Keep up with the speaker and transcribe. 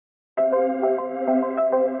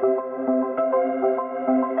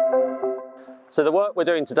So the work we're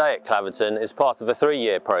doing today at Claverton is part of a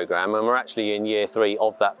 3-year programme, and we're actually in year 3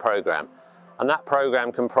 of that programme. And that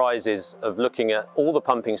programme comprises of looking at all the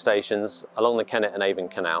pumping stations along the Kennet and Avon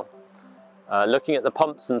Canal, looking at the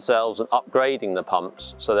pumps themselves and upgrading the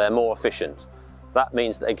pumps so they're more efficient. That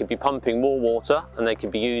means that they could be pumping more water and they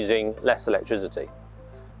could be using less electricity.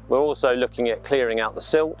 We're also looking at clearing out the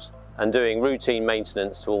silt and doing routine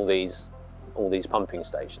maintenance to all these pumping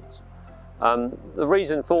stations. The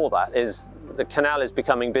reason for that is the canal is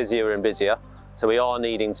becoming busier and busier, so we are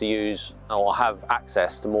needing to use or have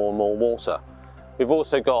access to more and more water. We've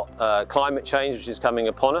also got climate change which is coming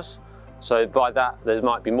upon us, so by that there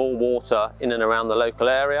might be more water in and around the local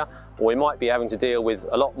area, or we might be having to deal with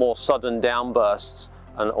a lot more sudden downbursts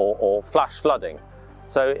or flash flooding.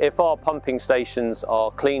 So if our pumping stations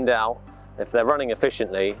are cleaned out, if they're running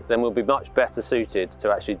efficiently, then we'll be much better suited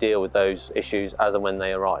to actually deal with those issues as and when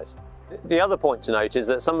they arise. The other point to note is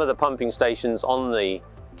that some of the pumping stations on the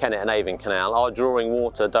Kennet and Avon Canal are drawing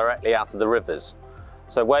water directly out of the rivers.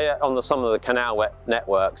 So where on some of the canal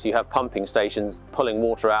networks you have pumping stations pulling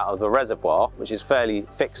water out of the reservoir, which is fairly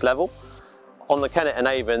fixed level, on the Kennet and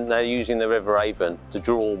Avon they're using the River Avon to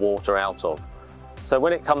draw water out of. So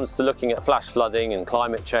when it comes to looking at flash flooding and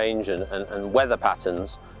climate change and weather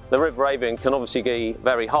patterns, the River Avon can obviously be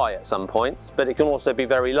very high at some points, but it can also be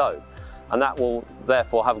very low. And that will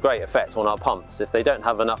therefore have a great effect on our pumps. If they don't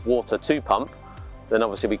have enough water to pump, then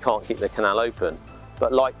obviously we can't keep the canal open.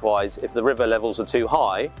 But likewise, if the river levels are too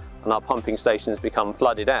high and our pumping stations become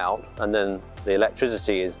flooded out and then the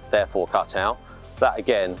electricity is therefore cut out, that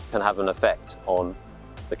again can have an effect on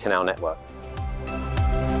the canal network.